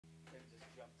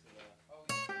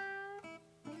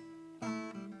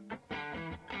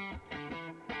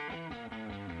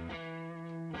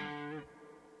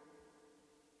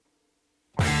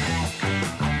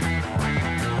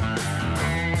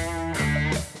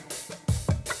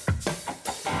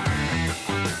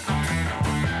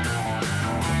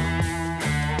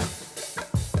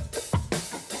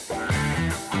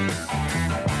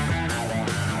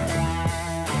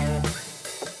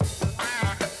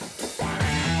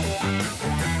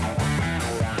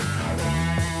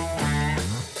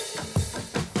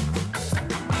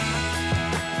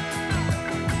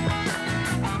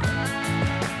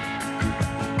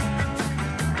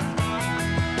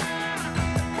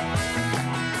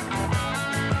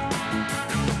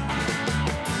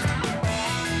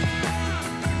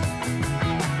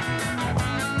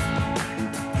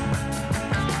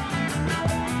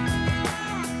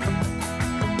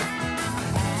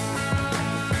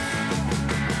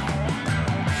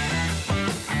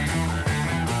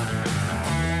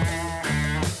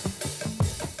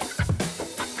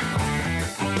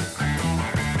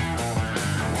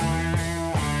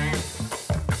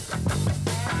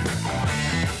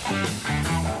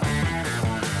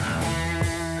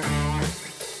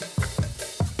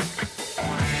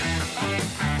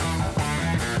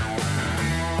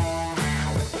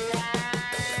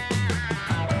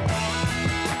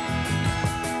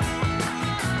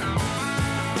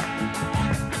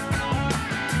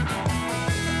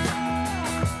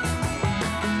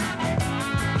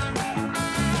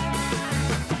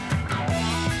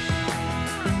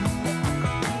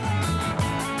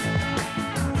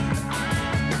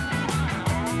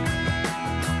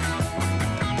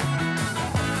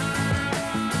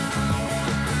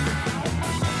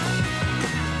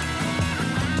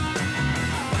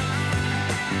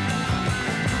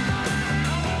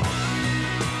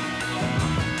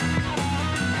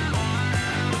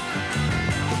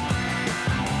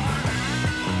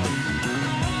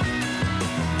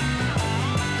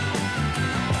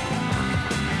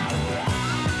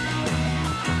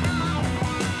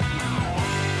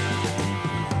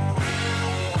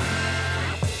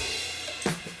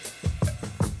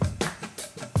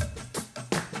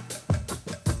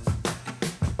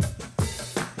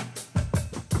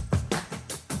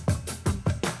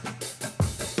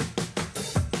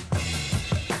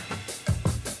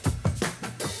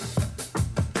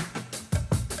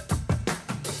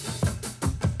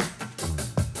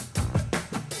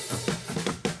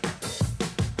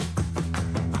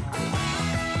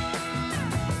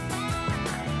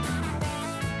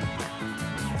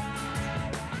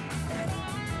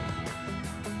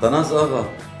طناز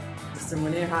أغا، Mr.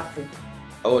 Mounir Hafi.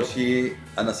 أول شيء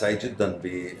أنا سعيد جدا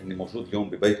بإني موجود اليوم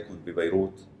ببيتكم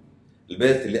ببيروت،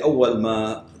 البيت اللي أول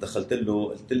ما دخلت له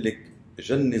قلت لك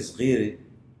جنة صغيرة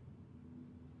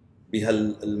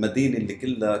بهالمدينة اللي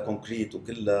كلها كونكريت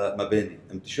وكلها مباني،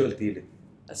 أنت شو قلتي لي؟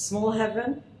 A small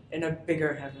heaven in a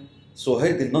bigger heaven.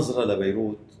 هيدي النظرة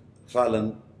لبيروت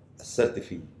فعلا أثرت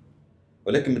فيه،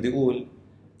 ولكن بدي أقول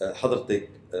حضرتك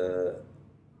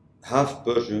هاف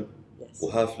بيرجن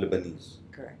وهاف لبنانيز.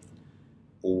 Correct.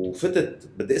 وفتت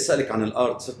بدي اسالك عن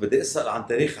الارت، صرت بدي اسال عن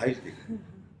تاريخ عائلتك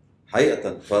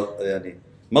حقيقه، يعني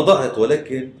ما ضاعت،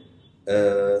 ولكن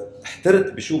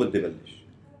احترت بشو بدي بلش،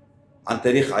 عن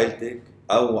تاريخ عائلتك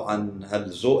او عن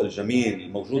هالذوق الجميل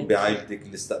الموجود بعائلتك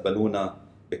اللي استقبلونا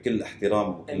بكل احترام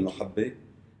وكل محبه،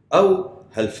 او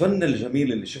هالفن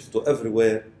الجميل اللي شفته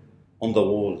everywhere on the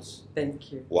walls.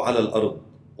 Thank you. وعلى الارض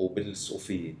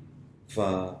وبالسقوفيه.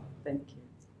 Thank you.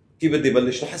 كيف بدي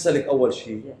بلش؟ رح اسالك اول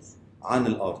شيء Yes. عن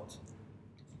الارت.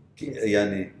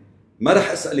 يعني ما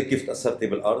رح اسالك كيف تاثرتي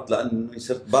بالارت، لانه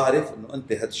صرت بعرف انه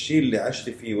انت هالشيء اللي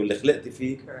عشتي فيه واللي خلقتي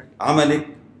فيه عملك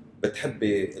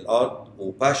بتحبي الارت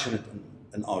وباشنت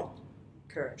ان ارت.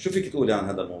 شو فيك تقولي عن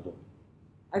هذا الموضوع؟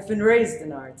 I've been raised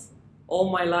in art. All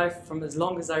my life, from as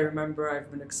long as I remember, I've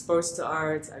been exposed to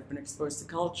art, I've been exposed to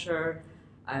culture.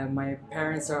 My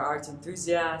parents are art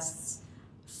enthusiasts.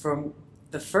 From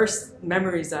the first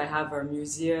memories I have are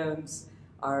museums,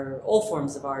 are all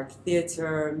forms of art,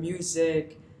 theater, music.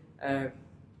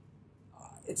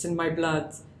 It's in my blood.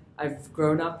 I've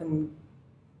grown up in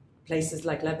places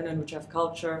like Lebanon, which have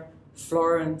culture,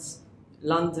 Florence,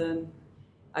 London.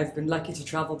 I've been lucky to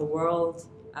travel the world,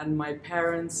 and my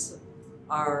parents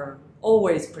are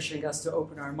always pushing us to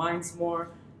open our minds more,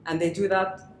 and they do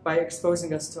that by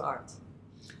exposing us to art.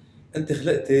 انت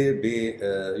خلقتي ب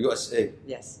USA.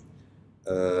 Yes.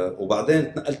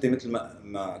 وبعدين تنقلتي مثل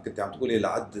ما كنت عم تقولي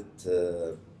لعدة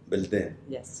بلدان.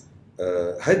 Yes.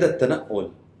 هيدا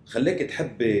التنقل خليك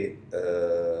تحبي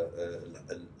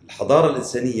الحضارة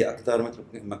الإنسانية أكثر،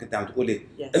 مثل ما كنت عم تقولي.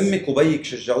 Yes. أمك وبيك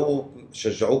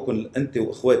شجعوكم أنت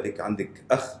وإخواتك، عندك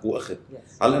أخ وأخت.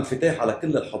 Yes. على الانفتاح على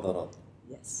كل الحضارات.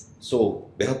 Yes.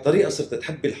 بهالطريقة صرت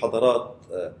تحبي الحضارات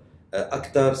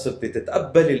أكثر، صرت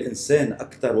تتقبلي الإنسان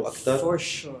أكثر وأكثر. For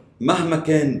sure. مهما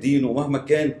كان دينه، مهما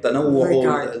كان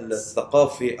تنوعه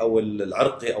الثقافي أو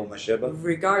العرقي أو ما شابه.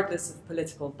 Regardless of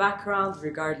political background,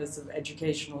 regardless of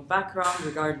educational background,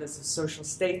 regardless of social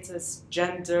status,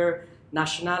 gender,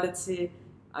 nationality,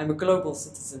 I'm a global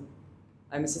citizen.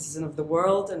 I'm a citizen of the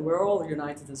world, and we're all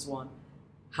united as one.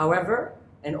 However,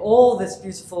 in all this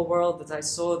beautiful world that I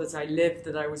saw, that I lived,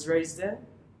 that I was raised in,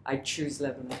 I choose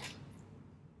Lebanon.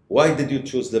 Why did you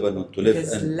choose Lebanon to live in?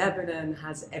 Because Lebanon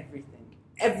has everything.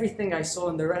 Everything I saw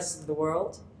in the rest of the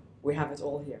world, we have it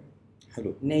all here.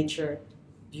 Hello. Nature,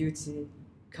 beauty,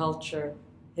 culture,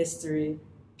 history,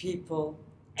 people,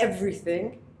 everything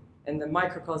in the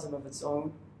microcosm of its own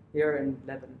here in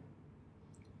Lebanon.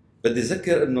 بدي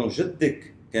أذكر إنه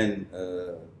جدك كان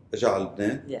اجى على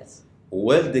لبنان. Yes.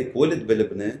 ووالدك ولد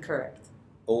بلبنان. Correct.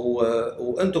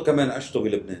 وأنتم كمان عشتوا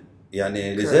بلبنان.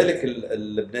 يعني لذلك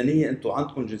اللبنانية أنتم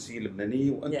عندكم جنسية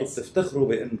لبنانية، وأنتم بتفتخروا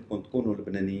بأنكم تكونوا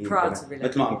لبنانيين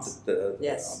مثل ما عم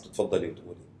تتفضلي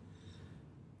وتقولي.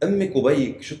 أمك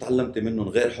وبيك شو تعلمتي منهم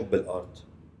غير حب الآرت؟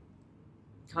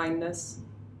 Kindness,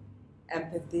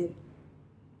 empathy,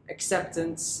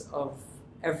 acceptance of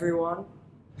everyone,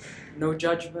 no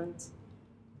judgment,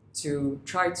 to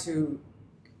try to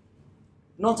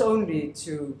not only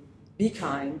to be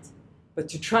kind, but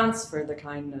to transfer the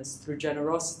kindness through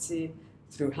generosity,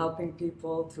 through helping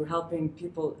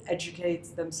people educate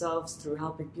themselves, through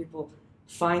helping people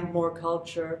find more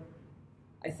culture.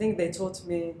 I think they taught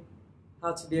me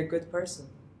how to be a good person.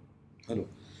 حلو.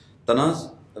 طناز،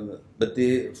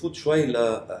 بدي فوت شوي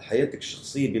لحياتك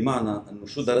الشخصية، بمعنى انه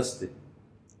شو درستي؟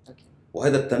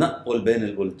 وهذا التنقل بين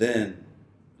البلدان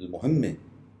المهمة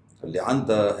اللي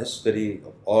عندها history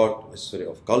of art, history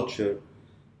of culture,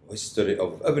 history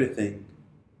of everything,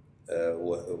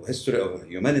 history of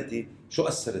humanity. شو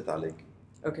أثرت عليك؟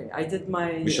 Okay, I did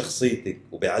my بشخصيتك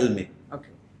وبعلمك.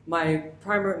 Okay,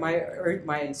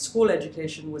 my school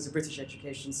education was a British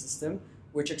education system,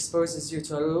 which exposes you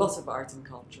to a lot of art and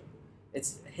culture.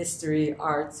 It's history,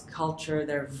 art, culture.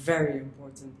 They're very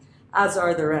important, as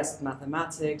are the rest.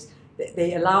 Mathematics.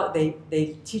 They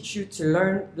teach you to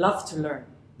learn, love to learn.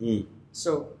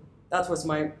 So that was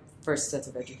my first set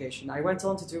of education. I went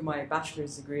on to do my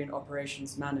bachelor's degree in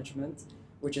operations management,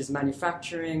 which is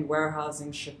manufacturing,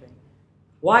 warehousing, shipping.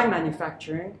 Why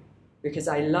manufacturing? Because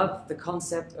I love the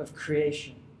concept of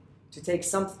creation. To take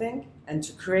something and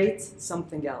to create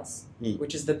something else,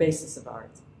 which is the basis of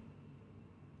art.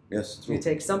 Yes, true. You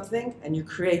take something and you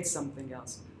create something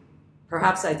else.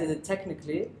 Perhaps I did it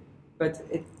technically, but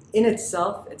in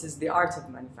itself, it is the art of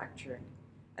manufacturing.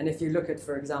 And if you look at,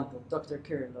 for example, Dr.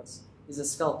 Kyrillos, he's a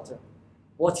sculptor.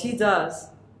 What he does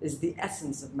is the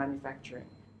essence of manufacturing.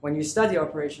 When you study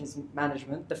operations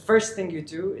management, the first thing you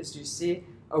do is you see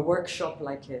a workshop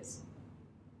like his.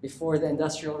 Before the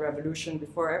Industrial Revolution,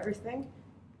 before everything,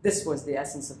 this was the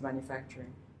essence of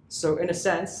manufacturing. So in a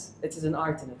sense, it is an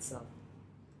art in itself.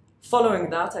 Following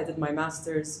that, I did my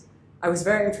master's. I was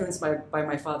very influenced by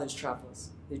my father's travels.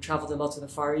 He traveled a lot to the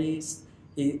Far East.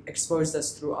 He exposed us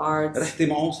through art. رحتي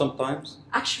معه sometimes؟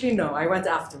 Actually, no. I went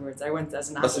afterwards. I went as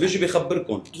an بس بيجي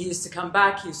بيخبركم. He used to come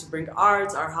back. He used to bring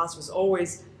art. Our house was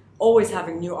always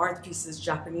having new art pieces,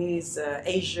 Japanese,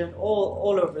 Asian,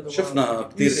 all over the world. شفنا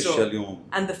كثير اشياء اليوم.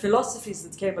 And the philosophies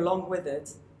that came along with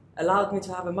it allowed me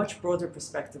to have a much broader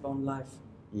perspective on life.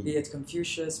 Be it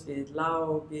Confucius, be it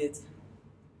Lao, be it...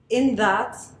 In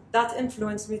that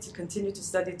influenced me to continue to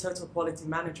study total quality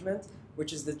management,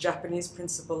 which is the Japanese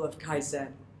principle of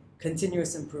Kaizen,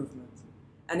 continuous improvement.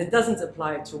 And it doesn't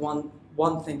apply to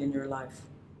one thing in your life.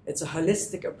 It's a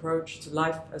holistic approach to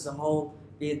life as a whole,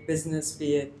 be it business, be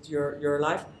it your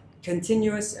life.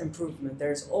 Continuous improvement.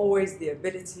 There's always the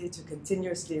ability to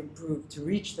continuously improve, to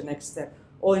reach the next step.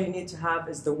 All you need to have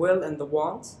is the will and the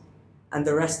want, and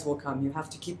the rest will come. You have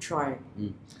to keep trying.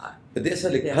 بدي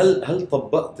أسألك هل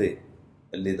طبقتي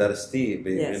اللي درستيه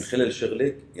من خلال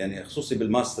شغلك يعني خصوصي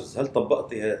بالماسترز هل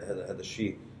طبقتي هذا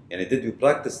الشيء يعني did you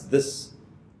practice this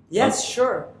yes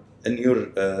sure in your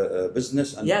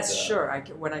business and yes sure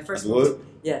when I first moved,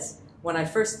 yes when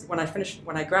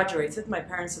I graduated my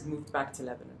parents had moved back to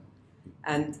Lebanon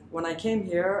and when I came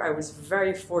here I was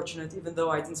very fortunate even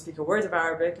though I didn't speak a word of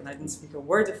Arabic and I didn't speak a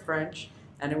word of French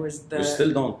and it was the you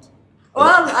still don't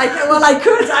well I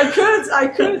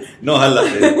could no هلا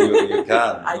you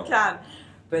can I can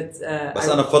but بس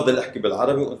أنا بفضل أحكي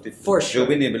بالعربي وأنت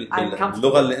تجاوبيني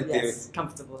باللغة اللي أنت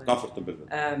comfortable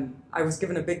with. I was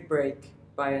given a big break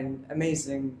by an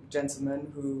amazing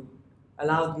gentleman who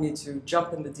allowed me to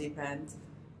jump in the deep end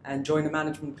and join a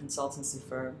management consultancy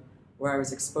firm where I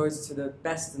was exposed to the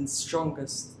best and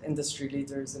strongest industry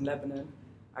leaders in Lebanon.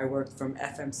 I worked from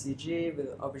FMCG with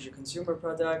Objet Consumer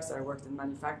Products. I worked in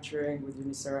manufacturing with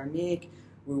Uniceramique.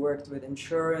 We worked with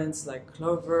insurance like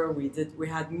Clover. We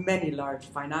had many large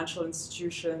financial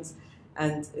institutions,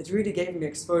 and it really gave me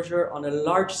exposure on a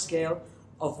large scale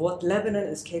of what Lebanon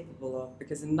is capable of.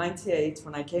 Because in '98,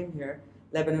 when I came here,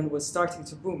 Lebanon was starting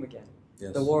to boom again.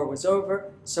 Yes. The war was over,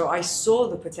 so I saw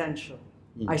the potential.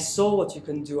 I saw what you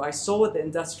can do. I saw what the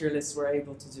industrialists were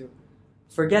able to do.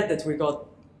 Forget that we got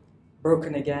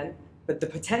broken again, but the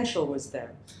potential was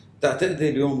there. تعتقدي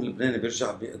اليوم اللبناني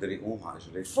بيرجع بيقدر يقوم على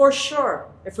رجليه؟ For sure.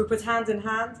 If we put hand in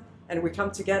hand and we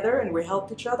come together and we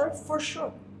help each other, for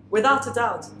sure. Without a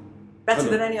doubt. Better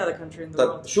than any other country in the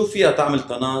world. شو فيها تعمل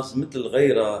طناز مثل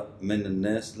غيرها من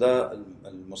الناس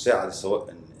للمساعدة سواء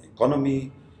in economy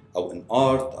أو in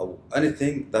art أو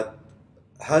anything that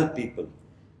help people?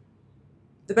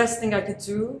 The best thing I could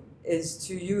do is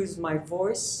to use my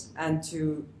voice and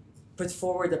to put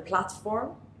forward a platform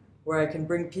where I can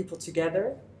bring people together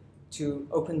to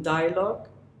open dialogue,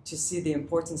 to see the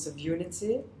importance of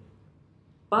unity.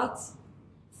 But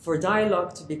for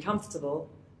dialogue to be comfortable,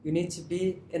 you need to be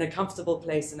in a comfortable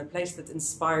place, in a place that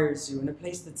inspires you, in a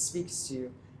place that speaks to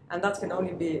you. And that can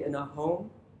only be in a home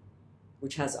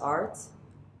which has art,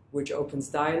 which opens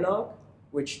dialogue,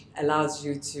 which allows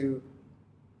you to...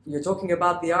 You're talking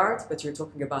about the art, but you're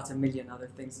talking about a million other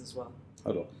things as well.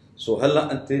 حلو.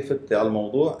 هلا أنت فتي على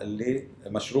الموضوع اللي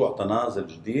مشروع طناز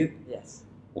الجديد. Yes.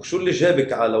 وشو اللي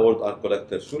جابك على وورد ارت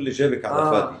كولكتر؟ شو اللي جابك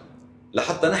على فادي؟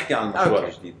 لحتى نحكي عن المشروع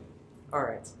الجديد. All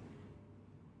right.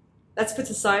 Let's put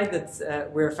aside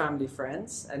that we're family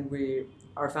friends and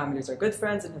our families are good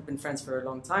friends and have been friends for a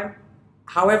long time.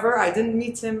 However, I didn't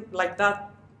meet him like that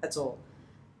at all.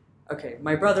 Okay,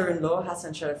 my brother-in-law,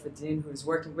 Hassan Sharafuddin, who is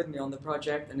working with me on the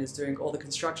project and is doing all the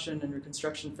construction and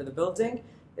reconstruction for the building,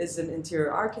 is an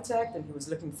interior architect and he was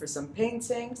looking for some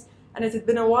paintings. And it had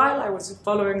been a while I was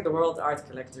following the World Art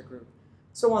Collector group.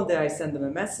 So one day I send them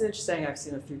a message saying I've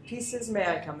seen a few pieces, may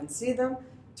I come and see them?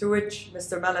 To which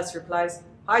Mr. Malas replies,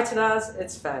 hi Tanaz,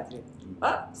 it's Fadi.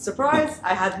 Surprise,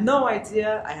 I had no idea,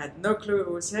 I had no clue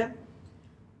it was him.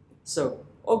 So,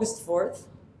 August 4th.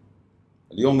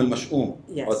 اليوم المشؤوم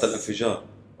وقت Yes. الانفجار.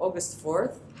 August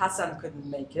 4th, Hassan couldn't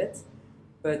make it.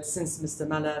 But since Mr.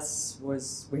 Malas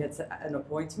we had an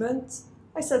appointment,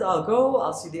 I said, I'll go,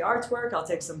 I'll see the artwork, I'll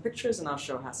take some pictures and I'll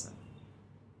show Hassan.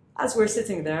 As we're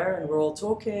sitting there and we're all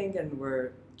talking and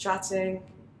we're chatting,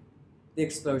 the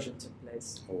explosion took place.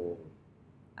 Oh.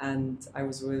 and I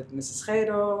was with Mrs.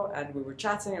 Khairo, and we were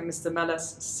chatting, and Mr.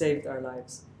 Malas saved our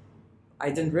lives. I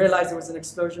didn't realize it was an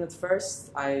explosion at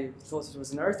first. I thought it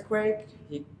was an earthquake.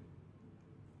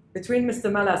 Between Mr.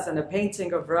 Malas and a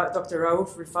painting of Dr.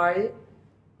 Raouf Rifai,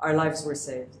 our lives were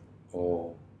saved.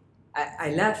 Oh. I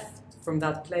left from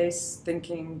that place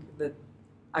thinking that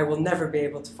I will never be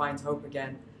able to find hope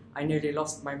again. I nearly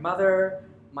lost my mother,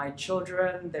 my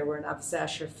children. They were in Absa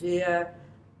Shafia.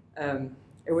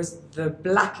 It was the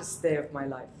blackest day of my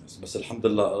life. بس الحمد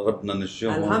لله ربنا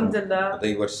نجاهم. Alhamdulillah.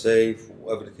 They were safe.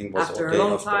 Everything was After okay. a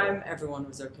long time, everyone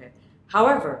was okay.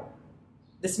 However,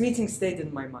 this meeting stayed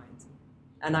in my mind,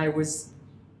 and I was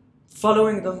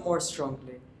following them more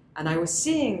strongly. And I was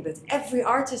seeing that every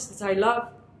artist that I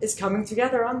love is coming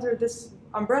together under this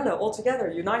umbrella, all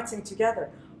together, uniting together.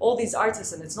 All these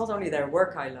artists, and it's not only their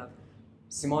work I love.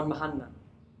 Simon Mahanna,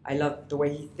 I love the way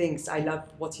he thinks. I love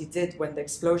what he did when the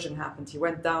explosion happened. He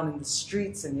went down in the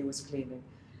streets and he was cleaning.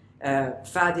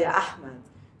 Fadia Ahmed,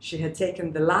 she had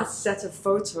taken the last set of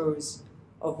photos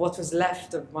of what was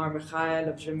left of Mar Mikhail,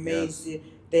 of Jemaisi.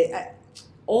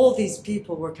 All these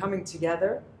people were coming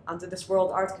together under this World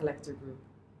Art Collector group.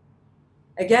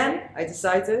 Again, I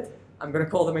decided I'm going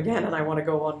to call them again, and I want to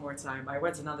go one more time. I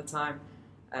went another time.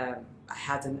 I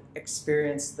had an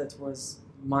experience that was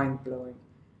mind-blowing.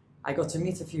 I got to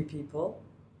meet a few people,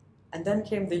 and then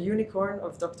came the unicorn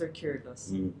of Dr. Kirlos.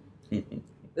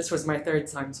 This was my third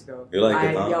time to go. You like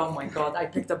it, huh? Oh my God, I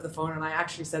picked up the phone and I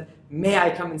actually said, may I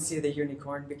come and see the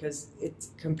unicorn? Because it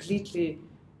completely...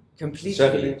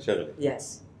 شغلي.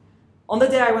 Yes. On the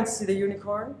day I went to see the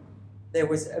unicorn, there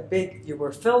was you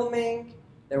were filming,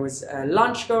 there was a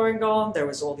lunch going on, there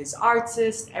was all these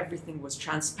artists, everything was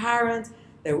transparent,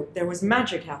 there was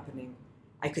magic happening.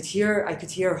 I could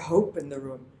hear hope in the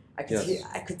room. I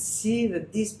could see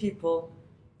that these people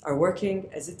are working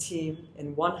as a team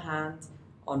in one hand,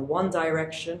 on one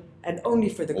direction, and only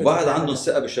for the good. وبعد عندهم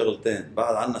ثقة بشغلتين،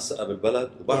 بعد عنا ثقة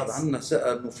بالبلد، وبعد عنا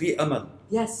ثقة إنه في أمل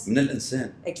من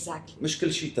الإنسان. Exactly. مش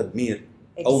كل شيء تدمير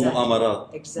أو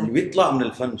مؤامرات. بيطلع من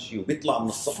الفن شيء، وبيطلع من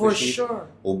الصحة شيء،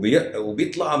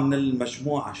 وبيطلع من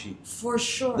المجموعة شيء. For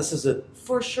sure. This is it.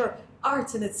 For sure.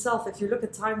 Art in itself, if you look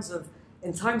at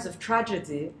in times of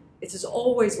tragedy, it is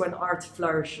always when art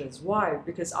flourishes. Why?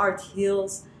 Because art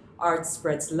heals, art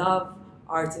spreads love,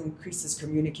 art increases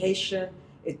communication,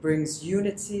 it brings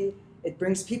unity, it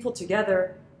brings people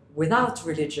together without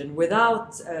religion, without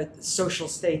social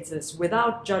status,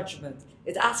 without judgment.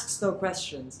 It asks no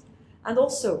questions. And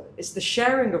also, it's the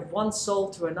sharing of one soul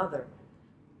to another.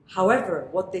 However,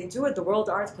 what they do at the World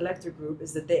Art Collector Group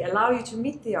is that they allow you to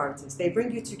meet the artists. They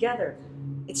bring you together.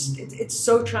 It's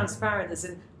so transparent. As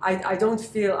in, I don't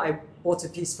feel I bought a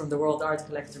piece from the World Art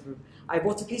Collector Group. I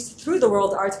bought a piece through the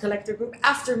World Art Collector Group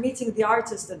after meeting the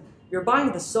artist, and you're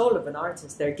buying the soul of an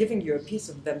artist. They're giving you a piece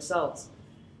of themselves.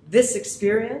 This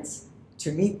experience,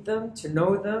 to meet them, to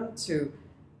know them,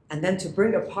 and then to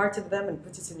bring a part of them and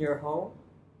put it in your home,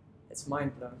 it's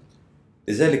mind-blowing.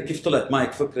 لذلك كيف طلعت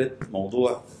معك فكرة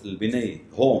موضوع البناية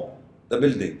هوم ذا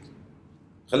بيلدينج؟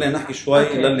 خلينا نحكي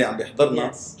شوي للي عم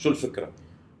بيحضرنا شو الفكرة؟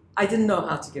 I didn't know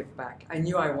how to give back. I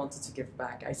knew I wanted to give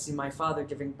back. I see my father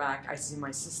giving back. I see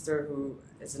my sister, who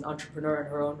is an entrepreneur in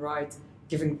her own right,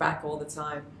 giving back all the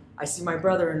time. I see my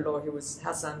brother-in-law,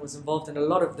 Hassan, was involved in a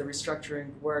lot of the restructuring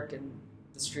work in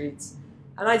the streets.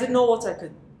 And I didn't know what I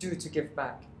could do to give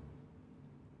back.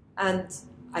 And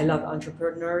I love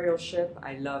entrepreneurship.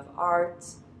 I love art.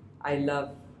 I love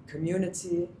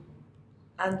community.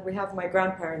 And we have my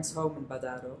grandparents' home in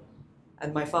Badaro.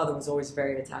 And my father was always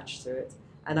very attached to it.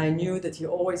 And I knew that he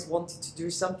always wanted to do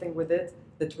something with it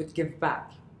that would give back.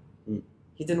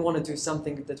 He didn't want to do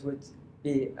something that would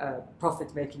be a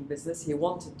profit-making business. He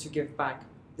wanted to give back.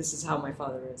 This is how my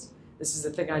father is. This is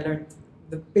the thing I learned.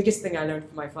 The biggest thing I learned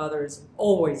from my father is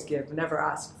always give, never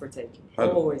ask for taking.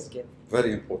 Always give.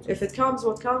 Very important. If it comes,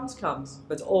 what comes, comes.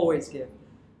 But always give.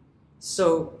 So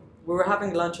we were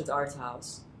having lunch at Art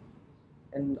House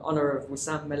in honor of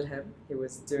Wissam Melhem. He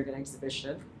was doing an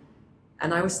exhibition.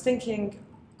 And I was thinking,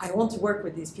 I want to work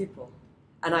with these people.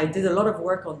 And I did a lot of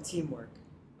work on teamwork.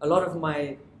 A lot of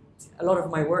my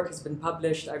work has been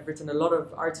published. I've written a lot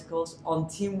of articles on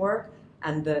teamwork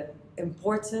and the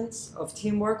importance of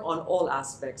teamwork on all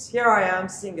aspects. Here I am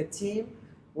seeing a team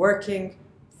working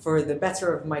for the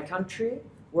better of my country,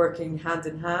 working hand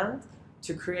in hand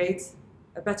to create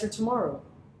a better tomorrow.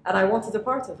 And I wanted a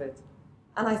part of it.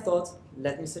 And I thought,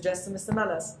 let me suggest to Mr.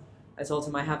 Malas. I told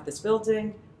him I have this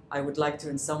building. I would like to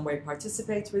in some way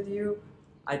participate with you.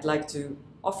 I'd like to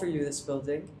offer you this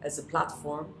building as a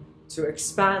platform to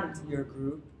expand your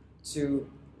group, to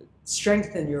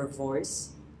strengthen your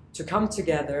voice, to come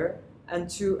together and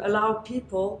to allow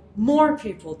people, more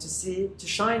people, to see, to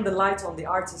shine the light on the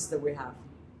artists that we have,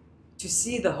 to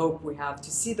see the hope we have,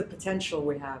 to see the potential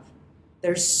we have.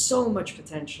 There's so much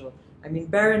potential. I mean,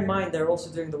 bear in mind they're also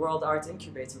doing the World Art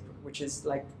Incubator, which is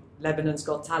like Lebanon's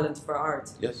Got Talent for Art.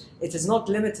 Yes. It is not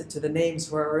limited to the names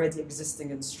who are already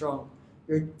existing and strong.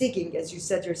 You're digging, as you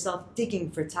said yourself, digging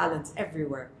for talent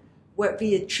everywhere. Be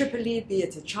it Tripoli, be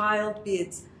it a child, be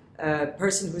it a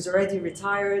person who's already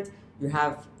retired. You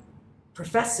have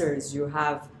professors, you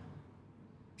have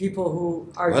people who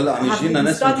are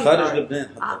studying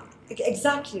art.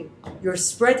 Exactly. You're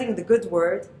spreading the good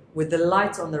word with the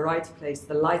light on the right place,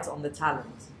 the light on the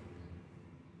talent.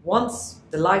 Once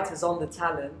the light is on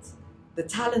the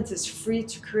talent is free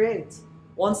to create.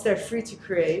 Once they're free to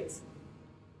create,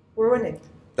 we're winning.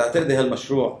 تعتقدي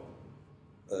هالمشروع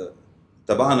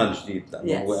تبعنا الجديد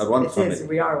لأنه Yes, One it Family is.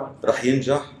 We are one. رح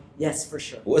ينجح؟ Yes, for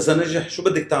sure. وإذا نجح شو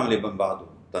بدك تعملي من بعده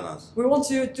تناز؟ We want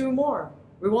to do more.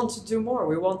 We want to do more.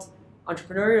 We want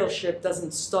entrepreneurship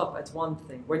doesn't stop at one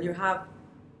thing. When you have,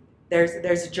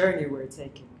 there's a journey we're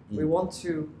taking. We want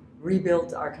to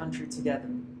rebuild our country together.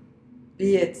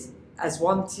 Be it as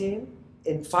one team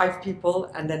in 5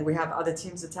 people and then we have other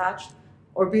teams attached,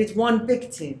 or be it one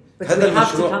big team. But we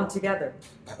have to come together.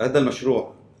 هذا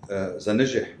المشروع إذا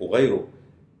نجح وغيره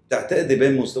تعتقدي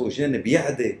بين مزدوجين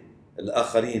بيعدي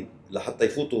الآخرين لحتى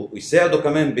يفوتوا ويساعدوا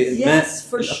كمان بإنماء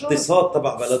الاقتصاد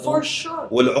تبع بلدهم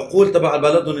والعقول تبع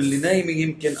بلدهم اللي نايمة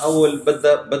يمكن أول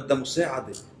بدها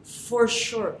مساعدة. For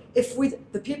sure. If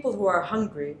the people who are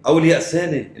hungry. أو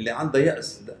اليأسانة اللي عندها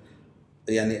يأس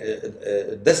يعني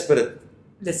desperate.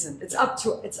 Listen, it's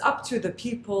up to the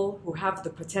people who have the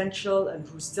potential and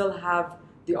who still have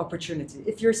the opportunity.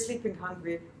 If you're sleeping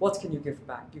hungry, what can you give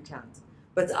back? You can't.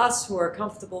 But us who are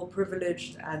comfortable,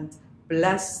 privileged, and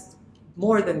blessed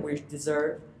more than we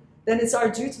deserve, then it's our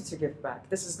duty to give back.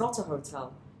 This is not a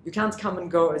hotel. You can't come and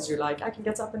go as you like. I can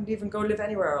get up and leave and go live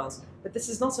anywhere else. But this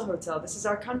is not a hotel. This is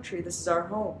our country. This is our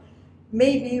home.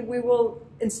 Maybe we will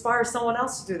inspire someone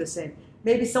else to do the same.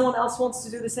 Maybe someone else wants to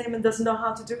do the same and doesn't know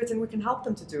how to do it, and we can help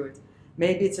them to do it.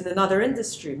 Maybe it's in another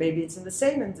industry. Maybe it's in the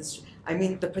same industry. I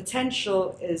mean, the potential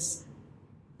is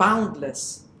boundless.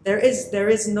 There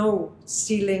is no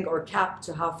ceiling or cap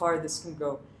to how far this can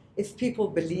go. If people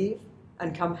believe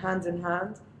and come hand in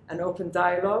hand and open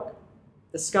dialogue,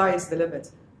 the sky is the limit.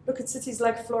 Look at cities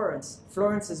like Florence.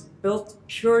 Florence is built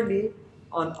purely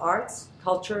on art,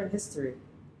 culture, and history.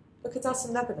 Look at us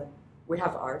in Lebanon. We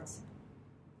have art.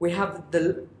 We have the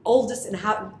oldest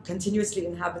continuously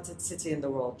inhabited city in the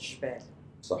world, Jbel.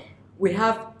 صح. We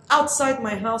have, outside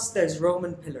my house, there's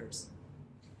Roman pillars.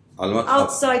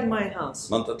 Outside my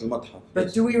house. منطقة المتحف.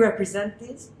 But do we represent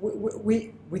these?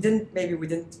 We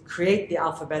didn't create the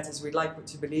alphabet as we'd like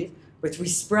to believe, but we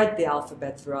spread the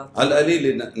alphabet throughout. على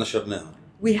القليل نشرناها.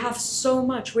 We have so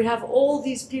much. We have all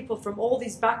these people from all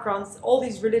these backgrounds, all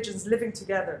these religions living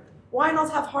together. Why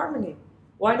not have harmony?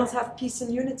 Why not have peace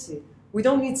and unity? We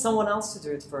don't need someone else to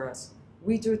do it for us.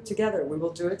 We do it together. We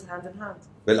will do it hand in hand.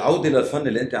 بالعودة للفن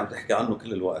اللي أنت عم تحكي عنه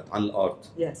كل الوقت عن الآرت.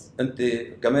 Yes. أنت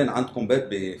كمان عندكم بيت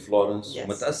بفلورنس Yes.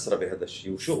 ومتأثرة بهذا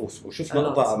الشيء وشفنا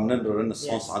قطع من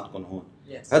الرينيسانس Yes. عندكم هون.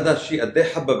 Yes. هذا الشيء قد ايه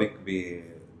حببك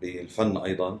بالفن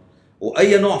أيضا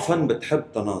وأي نوع فن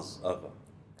بتحب تناز أغا؟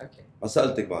 Okay. ما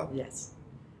سألتك بعد. Yes.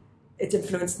 It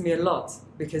influenced me a lot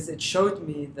because it showed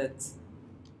me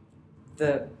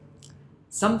that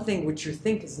something which you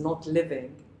think is not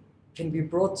living can be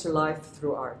brought to life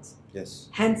through art. Yes.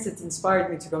 Hence, it inspired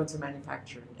me to go into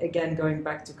manufacturing. Again, going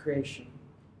back to creation.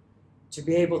 To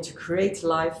be able to create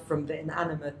life from the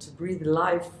inanimate, to breathe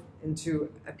life into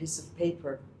a piece of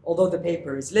paper. Although the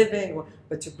paper is living,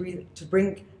 but to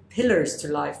bring pillars to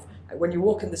life. When you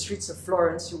walk in the streets of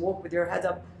Florence, you walk with your head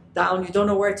up, down, you don't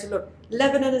know where to look.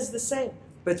 Lebanon is the same,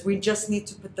 but we just need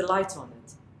to put the light on it.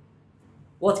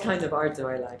 What kind of art do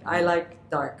I like? I like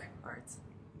dark art.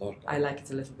 I like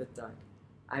it a little bit dark.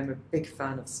 I'm a big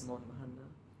fan of Simone Mohanna,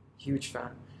 huge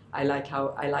fan. I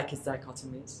like his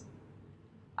dichotomies.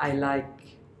 I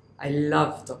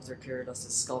love Dr.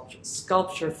 Kyrillos' sculpture.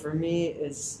 Sculpture for me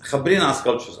is... خبرينا عن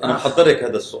sculptures. أنا محضرك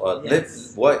هذا السؤال.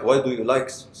 Yes. Why do you like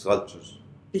sculptures?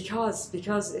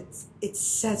 Because it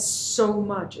says so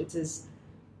much. It is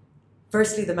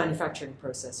firstly the manufacturing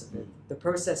process of it, the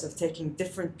process of taking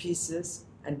different pieces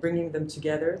and bringing them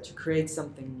together to create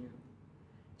something new.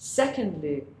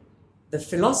 Secondly, the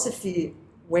philosophy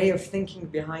way of thinking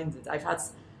behind it.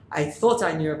 I thought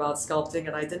I knew about sculpting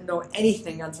and I didn't know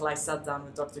anything until I sat down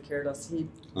with Dr. Kyrillos. He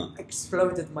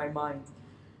exploded my mind.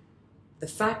 The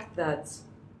fact that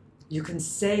you can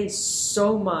say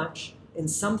so much in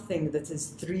something that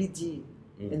is 3D,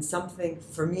 in something,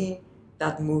 for me,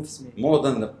 that moves me. More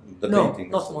than the No, painting.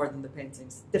 not more than the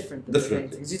paintings. Different than Different. the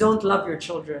paintings. You don't love your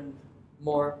children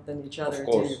more than each other, Of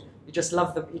do course. you? You just love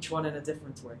them each one in a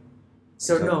different way.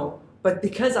 So Exactly. no, but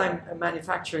because I'm a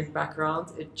manufacturing background,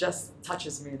 it just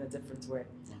touches me in a different way.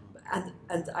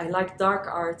 And I like dark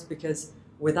art because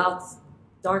without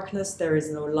darkness there is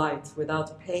no light. Without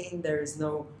pain there is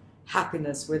no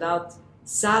happiness.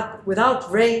 Without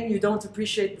rain you don't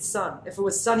appreciate the sun. If it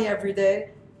was sunny every day,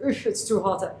 it's too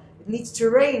hot. It needs to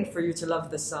rain for you to love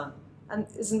the sun. And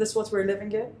isn't this what we're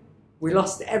living in? We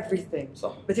lost everything.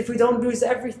 صح. But if we don't lose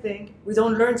everything, we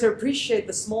don't learn to appreciate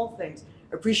the small things,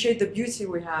 appreciate the beauty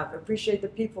we have, appreciate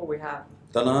the people we have.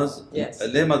 تناز Yes.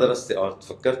 ليه ما درستي ارت؟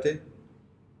 فكرتي؟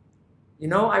 You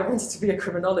know, I wanted to be a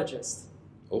criminologist.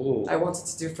 اوه I wanted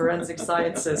to do forensic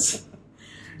sciences.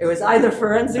 It was either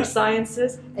forensic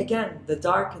sciences, again, the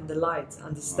dark and the light,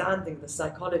 understanding the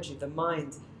psychology, the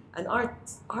mind. And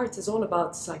art is all about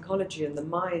psychology and the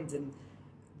mind and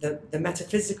the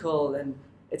metaphysical, and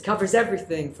it covers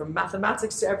everything from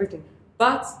mathematics to everything.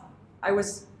 But I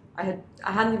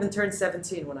hadn't even turned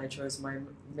 17 when I chose my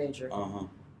major.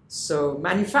 So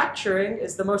manufacturing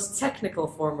is the most technical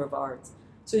form of art.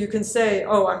 So you can say,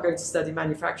 oh, I'm going to study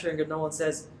manufacturing, and no one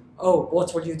says, oh, what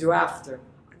will you do after?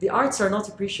 The arts are not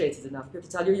appreciated enough. People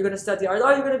tell you, you're going to study art,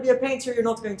 oh, you're going to be a painter, you're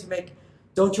not going to make,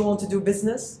 don't you want to do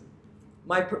business?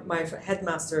 My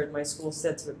headmaster at my school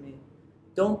said to me,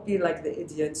 don't be like the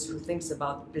idiots who thinks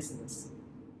about business.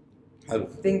 حلو.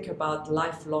 Think about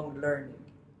lifelong learning.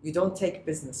 You don't take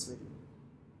business with you.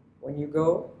 When you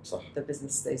go, صح. the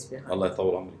business stays behind. الله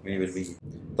يطول عمرك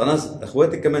 100%. طناز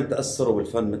اخواتك كمان تاثروا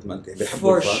بالفن مثل ما قلتي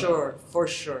بيحبوا For الفن؟ sure, for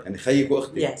sure. يعني خيك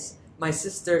واختك؟ Yes. My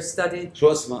sister studied,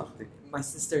 شو اسماء اختك؟ my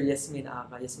sister Yasmin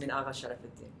Agha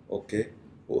Sharafuddin. اوكي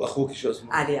واخوك شو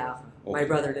اسمه؟ Ali Agha. My Okay.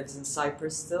 brother lives in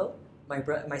Cyprus still.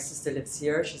 My sister lives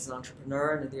here. She's an entrepreneur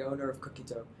and the owner of Cookie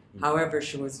Dough. However,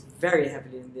 she was very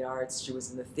heavily in the arts. She was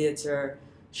in the theater.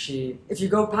 If you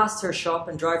go past her shop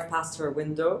and drive past her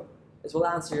window, it will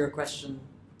answer your question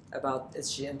about is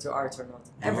she into art or not.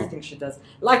 Everything she does,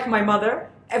 like my mother,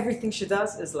 everything she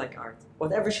does is like art.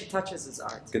 Whatever she touches is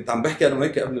art. كنت عم بحكي انا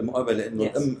وياك قبل المقابله انه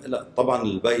Yes. الام لا طبعا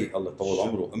البي الله يطول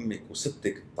عمره امك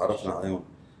وستك تعرفنا عليهم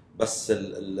بس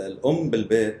الام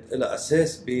بالبيت لها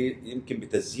اساس يمكن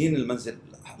بتزيين المنزل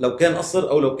لو كان قصر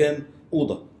او لو كان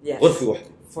اوضه Yes. غرفه واحده.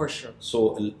 For sure.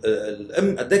 سو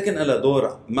الام قد ايه كان لها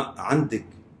دور عندك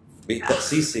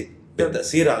بتاسيسك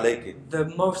بالتاثير عليك؟ The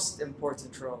most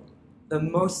important role. The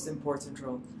most important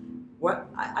role.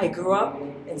 I grew up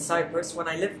in Cyprus. When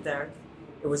I lived there,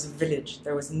 it was a village.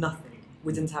 There was nothing.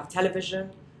 We didn't have television.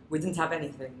 We didn't have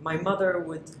anything. My mother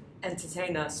would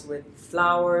entertain us with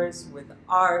flowers, with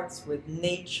art, with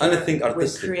nature, Anything with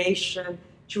artistic. creation.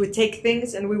 She would take things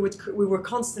and we were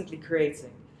constantly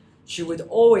creating. She would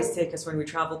always take us when we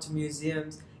traveled to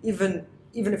museums. Even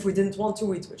if we didn't want to,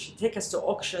 she'd take us to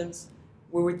auctions.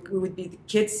 We would be the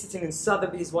kids sitting in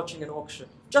Sotheby's watching an auction,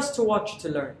 just to watch, to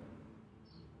learn.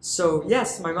 So yes,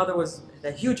 my mother was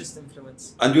the hugest influence.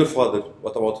 And your father,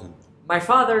 what about him? My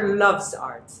father loves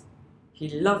art. He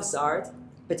loves art,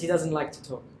 but he doesn't like to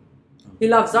talk. He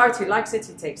loves art, he likes it,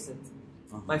 he takes it.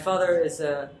 My father is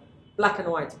a black and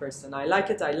white person. I like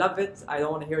it, I love it, I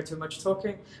don't want to hear too much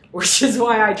talking, which is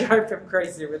why I drive him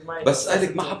crazy with my... بس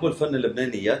قالك ما حبوا الفن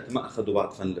اللبناني يات ما اخذوا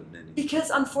بعد فن لبناني. Because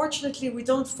unfortunately we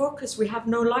don't focus, we have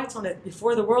no light on it.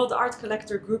 Before the World Art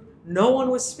Collector Group, no one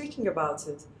was speaking about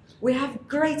it. We have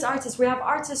great artists, we have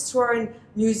artists who are in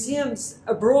museums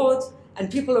abroad, and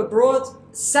people abroad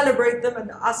celebrate them, and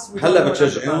us... we don't know هلا nothing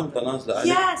بتشجعيهم about them. طناز لقالك؟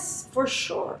 Yes,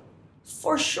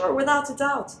 for sure, without a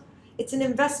doubt. It's an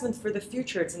investment for the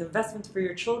future, it's an investment for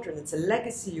your children, it's a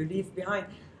legacy you leave behind.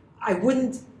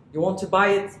 You want to buy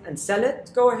it and sell it?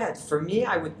 Go ahead. For me,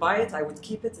 I would buy it, I would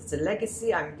keep it, it's a legacy,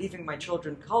 I'm leaving my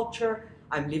children culture,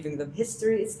 I'm leaving them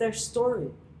history, it's their story.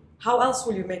 How else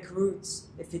will you make roots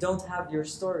if you don't have your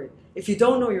story? If you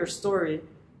don't know your story,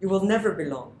 you will never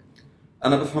belong.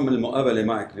 أنا بفهم المقابلة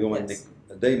معك اليوم Yes. إنك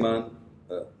دايماً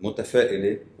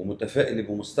متفائلة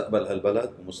بمستقبل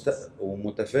هالبلد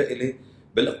ومتفائلة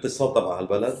بالاقتصاد تبع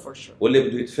هالبلد. For sure. واللي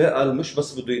بده يتفائل مش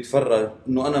بس بده يتفرج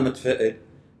إنه أنا متفائل،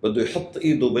 بده يحط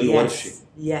إيده بالورشة.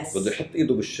 Yes. بده يحط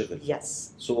إيده بالشغل. Yes.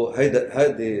 سو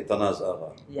هيدي طناز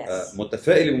آغا. Yes.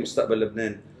 متفائلة بمستقبل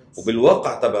لبنان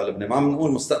وبالواقع تبع لبنان. ما عم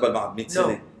نقول مستقبل بعد 100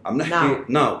 سنة. عم نحكي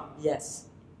now. Yes.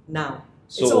 Now.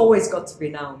 It's always got to be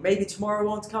now. Maybe tomorrow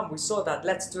won't come. We saw that.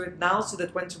 Let's do it now so that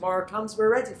when tomorrow comes,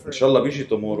 we're ready for إن it. شاء الله بيجي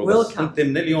tomorrow. بس Welcome. أنت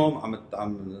من اليوم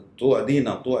عم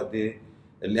توعدينا وتوعدي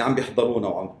اللي عم بيحضرونا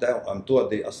وعم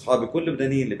توعدي أصحابي كل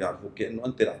اللبنانيين اللي بيعرفوك إنه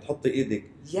أنت رح تحطي إيدك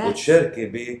Yes.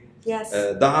 وتشاركي Yes.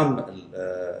 بدعم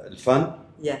الفن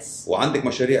Yes. وعندك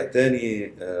مشاريع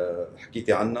تانية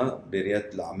حكيتي عنها بريادة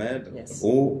الأعمال. Yes.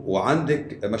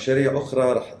 وعندك مشاريع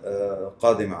أخرى رح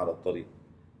قادمة على الطريق.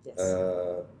 Yes.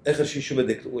 آخر شيء شو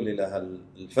بدك تقولي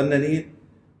لهالفنانين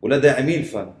ولداعمي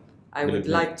الفن؟ I would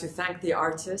like to thank the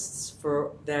artists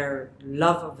for their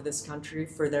love of this country,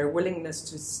 for their willingness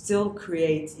to still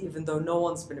create even though no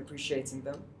one's been appreciating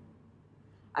them.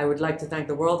 I would like to thank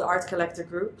the World Art Collector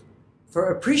Group for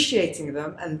appreciating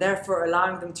them and therefore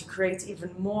allowing them to create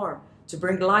even more, to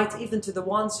bring light even to the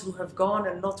ones who have gone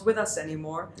and not with us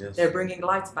anymore. Yes. They're bringing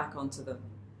light back onto them.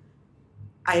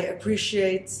 I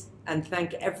appreciate and thank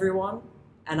everyone,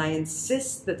 and I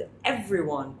insist that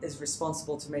everyone is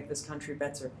responsible to make this country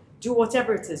better. Do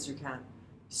whatever it is you can.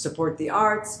 Support the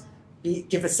arts,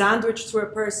 give a sandwich to a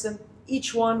person, each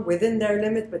one within their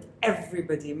limit, but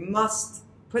everybody must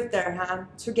put their hand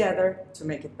together to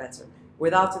make it better.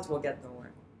 Without it, we'll get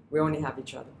nowhere. We only have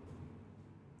each other.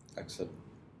 Excellent.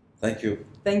 Thank you.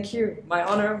 Thank you. My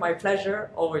honor, my pleasure.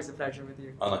 Always a pleasure with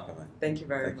you. أنا كمان. Thank you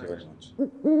very Thank much.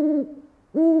 you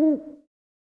very much.